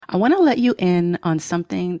I want to let you in on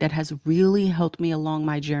something that has really helped me along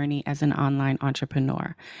my journey as an online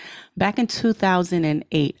entrepreneur. Back in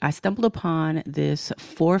 2008, I stumbled upon this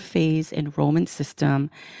 4-phase enrollment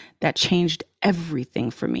system that changed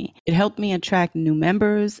everything for me. It helped me attract new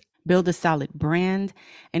members, build a solid brand,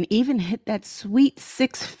 and even hit that sweet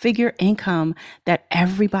 6-figure income that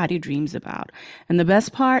everybody dreams about. And the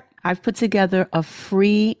best part, I've put together a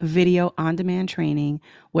free video on-demand training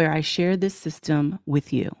where I share this system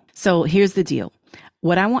with you. So here's the deal.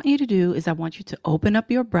 What I want you to do is I want you to open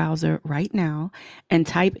up your browser right now and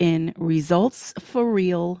type in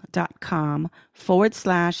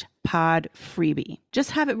resultsforreal.com/pod freebie.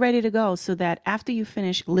 Just have it ready to go so that after you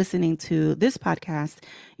finish listening to this podcast,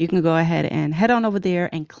 you can go ahead and head on over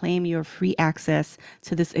there and claim your free access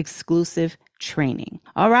to this exclusive training.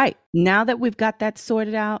 All right. Now that we've got that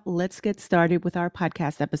sorted out, let's get started with our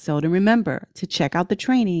podcast episode. And remember to check out the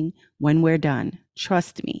training when we're done.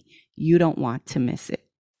 Trust me, you don't want to miss it.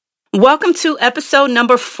 Welcome to episode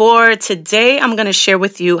number 4. Today, I'm going to share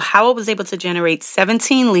with you how I was able to generate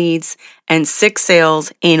 17 leads and 6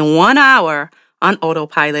 sales in 1 hour on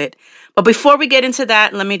autopilot. But before we get into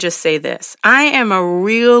that, let me just say this. I am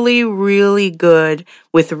really good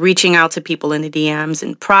with reaching out to people in the DMs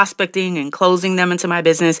and prospecting and closing them into my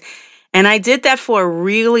business. And I did that for a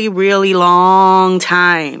really long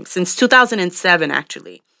time, since 2007,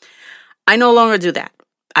 actually. I no longer do that.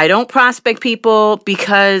 I don't prospect people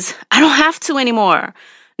because I don't have to anymore.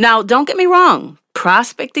 Now, don't get me wrong.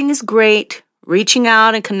 Prospecting is great. Reaching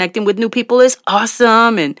out and connecting with new people is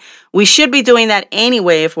awesome. And we should be doing that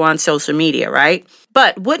anyway if we're on social media, right?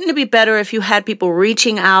 But wouldn't it be better if you had people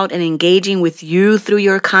reaching out and engaging with you through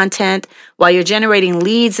your content while you're generating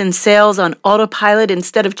leads and sales on autopilot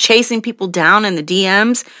instead of chasing people down in the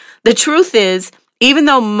DMs? The truth is, even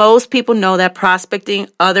though most people know that prospecting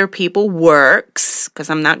other people works,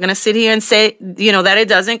 because I'm not going to sit here and say, that it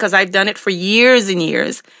doesn't, because I've done it for years and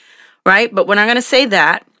years, right? But we're not going to say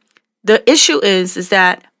that. The issue is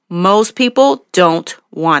that most people don't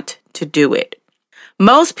want to do it.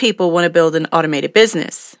 Most people want to build an automated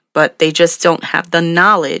business, but they just don't have the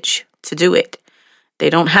knowledge to do it.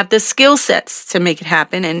 They don't have the skill sets to make it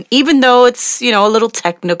happen. And even though it's, a little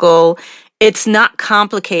technical, it's not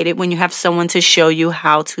complicated when you have someone to show you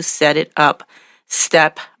how to set it up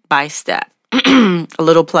step by step. A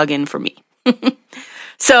little plug-in for me.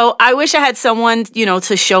 So I wish I had someone,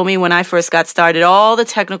 to show me when I first got started, all the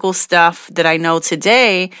technical stuff that I know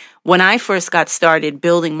today when I first got started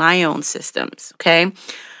building my own systems, okay?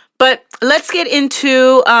 But let's get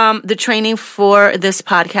into the training for this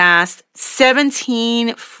podcast.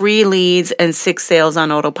 17 free leads and 6 sales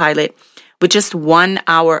on autopilot with just 1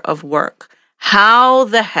 hour of work. How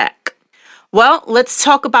the heck? Well, let's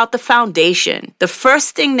talk about the foundation. The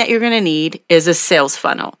first thing that you're going to need is a sales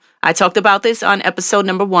funnel. I talked about this on episode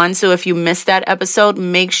number 1. So if you missed that episode,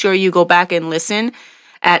 make sure you go back and listen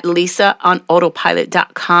at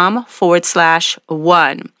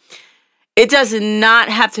lisaonautopilot.com/1. It does not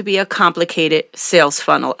have to be a complicated sales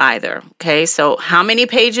funnel either. Okay. So how many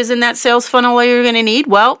pages in that sales funnel are you going to need?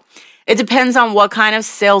 Well, it depends on what kind of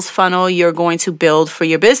sales funnel you're going to build for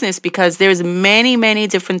your business, because there's many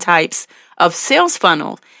different types of sales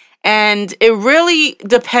funnel. And it really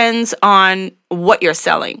depends on what you're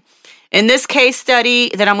selling. In this case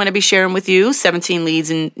study that I'm going to be sharing with you, 17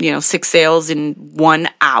 leads and 6 sales in 1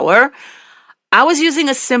 hour, I was using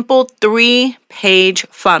a simple 3-page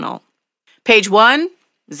funnel. Page 1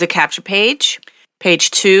 is the capture page.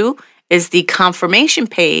 Page 2 is the confirmation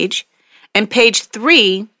page. And page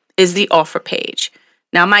 3 is the offer page.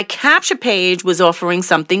 Now, my capture page was offering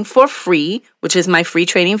something for free, which is my free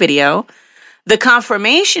training video. The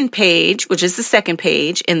confirmation page, which is the second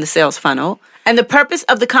page in the sales funnel, and the purpose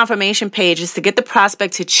of the confirmation page is to get the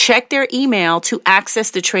prospect to check their email to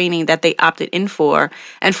access the training that they opted in for,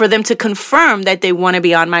 and for them to confirm that they want to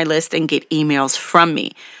be on my list and get emails from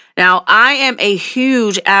me. Now, I am a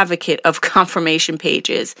huge advocate of confirmation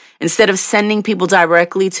pages. Instead of sending people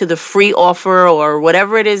directly to the free offer or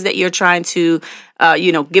whatever it is that you're trying to,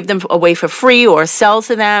 give them away for free or sell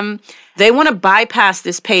to them, they want to bypass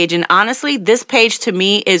this page. And honestly, this page to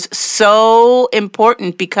me is so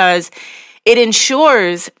important because it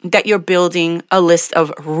ensures that you're building a list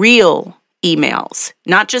of real emails,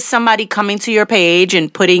 not just somebody coming to your page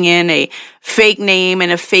and putting in a fake name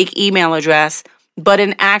and a fake email address, but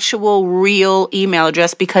an actual real email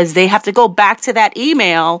address, because they have to go back to that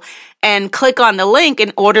email and click on the link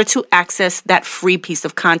in order to access that free piece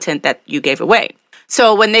of content that you gave away.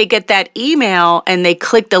 So when they get that email and they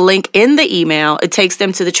click the link in the email, it takes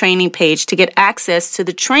them to the training page to get access to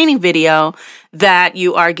the training video that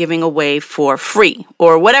you are giving away for free,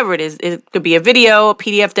 or whatever it is. It could be a video, a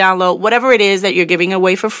PDF download, whatever it is that you're giving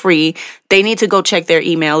away for free. They need to go check their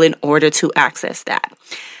email in order to access that.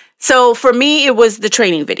 So for me, it was the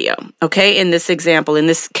training video, okay, in this example, in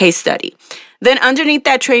this case study. Then underneath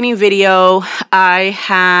that training video, I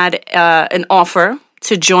had an offer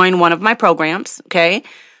to join one of my programs, okay?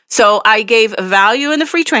 So I gave value in the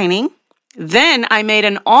free training. Then I made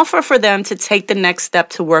an offer for them to take the next step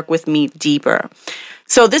to work with me deeper.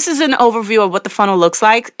 So this is an overview of what the funnel looks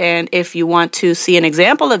like. And if you want to see an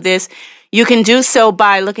example of this, you can do so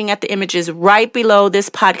by looking at the images right below this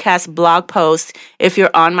podcast blog post if you're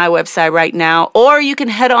on my website right now, or you can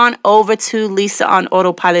head on over to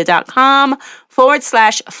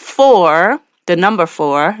lisaaonautopilot.com/4, the number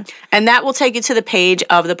 4, and that will take you to the page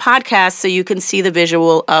of the podcast so you can see the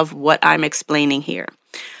visual of what I'm explaining here.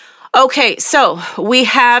 Okay, so we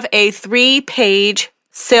have a 3-page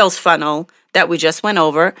sales funnel that we just went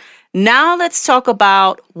over. Now let's talk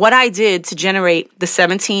about what I did to generate the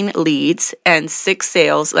 17 leads and 6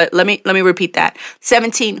 sales. Let me repeat that.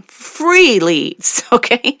 17 free leads,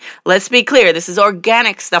 okay? Let's be clear. This is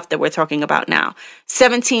organic stuff that we're talking about now.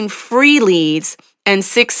 17 free leads and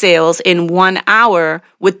 6 sales in 1 hour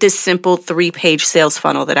with this simple 3-page sales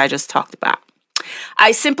funnel that I just talked about.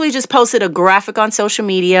 I simply just posted a graphic on social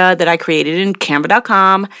media that I created in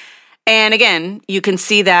Canva.com. And again, you can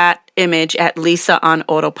see that image at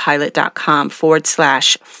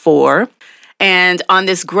lisaaonautopilot.com/4. And on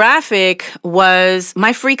this graphic was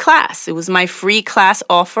my free class. It was my free class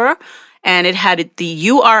offer, and it had the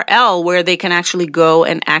URL where they can actually go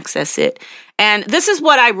and access it. And this is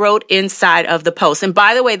what I wrote inside of the post. And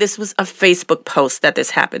by the way, this was a Facebook post that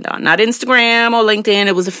this happened on, not Instagram or LinkedIn.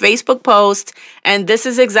 It was a Facebook post. And this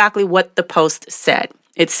is exactly what the post said.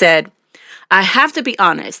 It said, "I have to be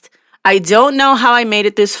honest. I don't know how I made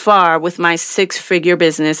it this far with my 6-figure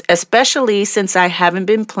business, especially since I haven't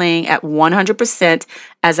been playing at 100%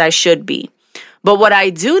 as I should be. But what I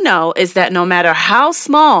do know is that no matter how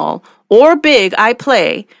small or big I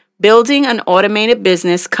play, building an automated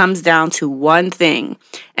business comes down to one thing,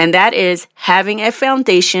 and that is having a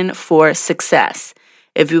foundation for success.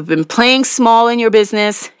 If you've been playing small in your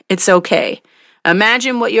business, it's okay.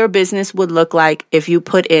 Imagine what your business would look like if you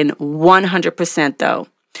put in 100% though.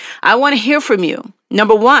 I want to hear from you.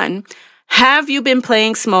 Number 1, have you been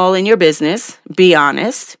playing small in your business? Be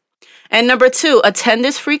honest. And number 2, attend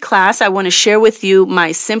this free class. I want to share with you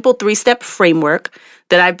my simple 3-step framework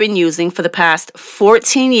that I've been using for the past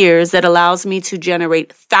 14 years that allows me to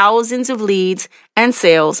generate thousands of leads and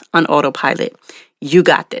sales on autopilot. You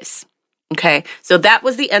got this." Okay, so that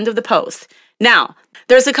was the end of the post. Now,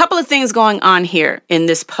 there's a couple of things going on here in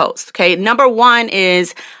this post. Okay, number 1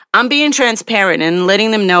 is I'm being transparent and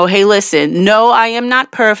letting them know, hey, listen, no, I am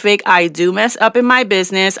not perfect. I do mess up in my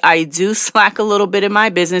business. I do slack a little bit in my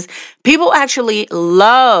business. People actually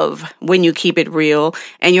love when you keep it real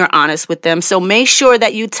and you're honest with them. So make sure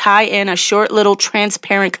that you tie in a short little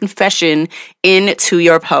transparent confession into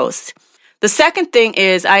your post. The second thing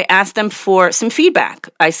is I asked them for some feedback.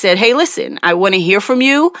 I said, hey, listen, I want to hear from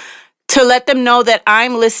you, to let them know that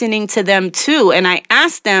I'm listening to them too. And I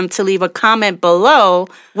asked them to leave a comment below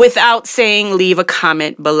without saying leave a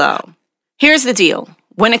comment below. Here's the deal.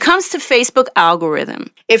 When it comes to Facebook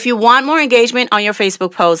algorithm, if you want more engagement on your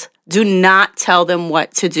Facebook posts, do not tell them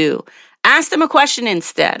what to do. Ask them a question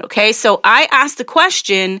instead, okay? So I asked a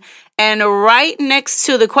question, and right next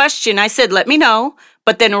to the question, I said, let me know.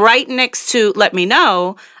 But then right next to let me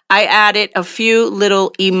know, I added a few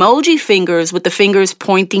little emoji fingers with the fingers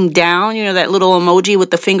pointing down, you know, that little emoji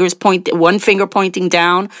with the fingers one finger pointing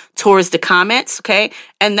down towards the comments, okay?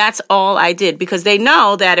 And that's all I did, because they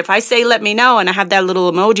know that if I say let me know and I have that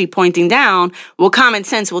little emoji pointing down, well, common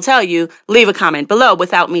sense will tell you leave a comment below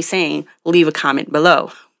without me saying leave a comment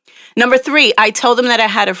below. Number 3, I told them that I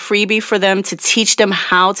had a freebie for them to teach them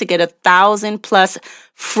how to get 1,000+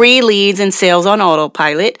 free leads and sales on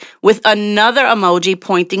autopilot with another emoji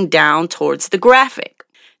pointing down towards the graphic.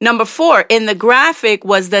 Number 4, in the graphic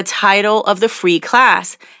was the title of the free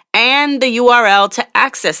class and the URL to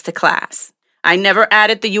access the class. I never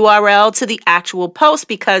added the URL to the actual post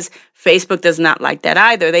because Facebook does not like that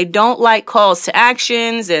either. They don't like calls to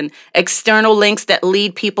actions and external links that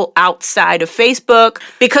lead people outside of Facebook,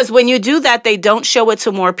 because when you do that, they don't show it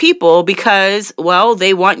to more people because, well,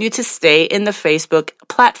 they want you to stay in the Facebook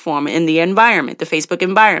platform, in the environment, the Facebook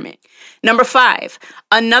environment. Number 5,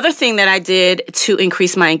 another thing that I did to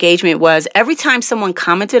increase my engagement was every time someone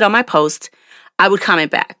commented on my post, I would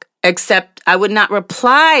comment back. Except I would not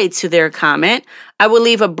reply to their comment. I would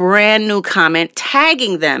leave a brand new comment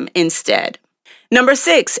tagging them instead. Number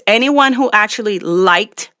 6, anyone who actually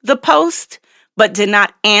liked the post but did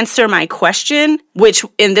not answer my question, which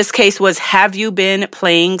in this case was, have you been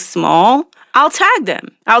playing small? I'll tag them.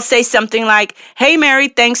 I'll say something like, hey, Mary,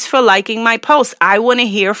 thanks for liking my post. I want to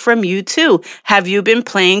hear from you too. Have you been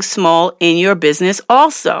playing small in your business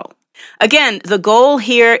also? Again, the goal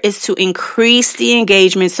here is to increase the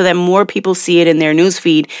engagement so that more people see it in their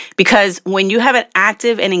newsfeed, because when you have an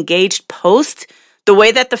active and engaged post, the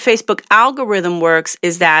way that the Facebook algorithm works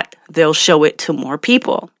is that they'll show it to more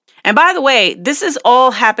people. And by the way, this is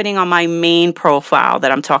all happening on my main profile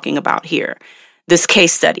that I'm talking about here, this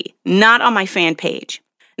case study, not on my fan page.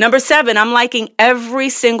 Number 7, I'm liking every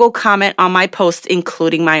single comment on my post,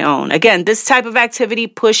 including my own. Again, this type of activity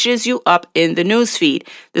pushes you up in the newsfeed.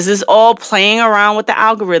 This is all playing around with the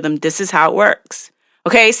algorithm. This is how it works.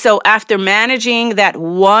 Okay, so after managing that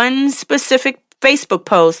one specific Facebook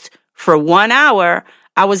post for 1 hour,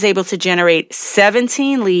 I was able to generate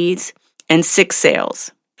 17 leads and 6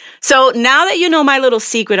 sales. So now that you know my little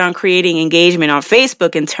secret on creating engagement on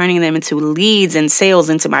Facebook and turning them into leads and sales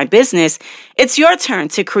into my business, it's your turn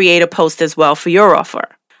to create a post as well for your offer.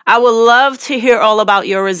 I would love to hear all about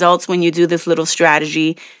your results when you do this little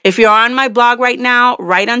strategy. If you're on my blog right now,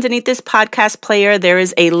 right underneath this podcast player, there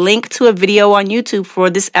is a link to a video on YouTube for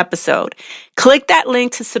this episode. Click that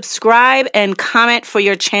link to subscribe and comment for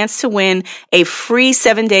your chance to win a free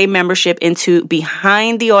 7-day membership into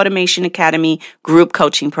Behind the Automation Academy group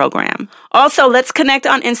coaching program. Also, let's connect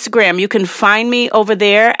on Instagram. You can find me over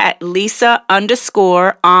there at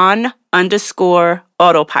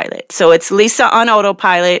Lisa_on_autopilot. So it's Lisa on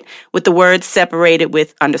autopilot with the words separated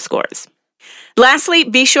with underscores. Lastly,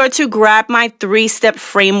 be sure to grab my 3-step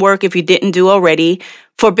framework if you didn't do already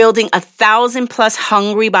for building 1,000+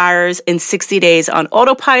 hungry buyers in 60 days on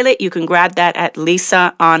autopilot. You can grab that at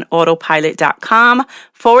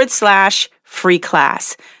lisaonautopilot.com/free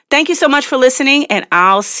class. Thank you so much for listening, and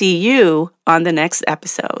I'll see you on the next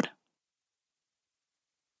episode.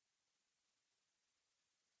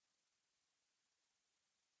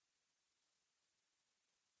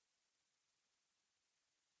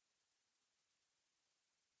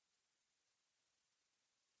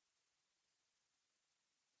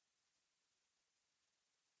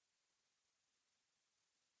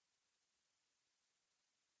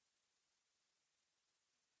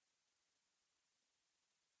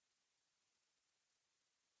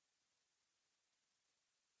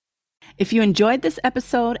 If you enjoyed this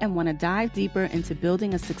episode and want to dive deeper into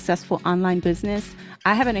building a successful online business,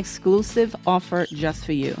 I have an exclusive offer just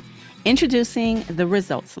for you. Introducing the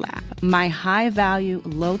Results Lab, my high-value,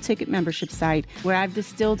 low-ticket membership site where I've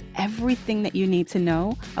distilled everything that you need to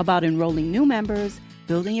know about enrolling new members,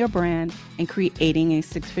 building your brand, and creating a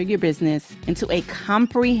 6-figure business into a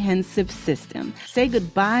comprehensive system. Say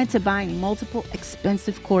goodbye to buying multiple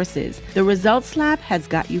expensive courses. The Results Lab has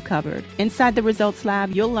got you covered. Inside the Results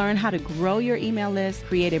Lab, you'll learn how to grow your email list,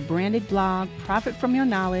 create a branded blog, profit from your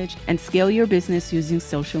knowledge, and scale your business using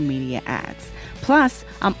social media ads. Plus,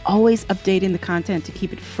 I'm always updating the content to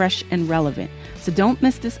keep it fresh and relevant. So don't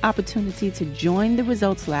miss this opportunity to join the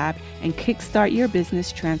Results Lab and kickstart your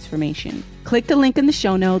business transformation. Click the link in the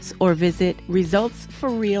show notes or visit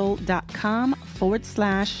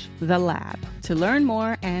resultsforreal.com/the lab to learn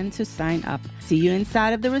more and to sign up. See you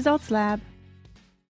inside of the Results Lab.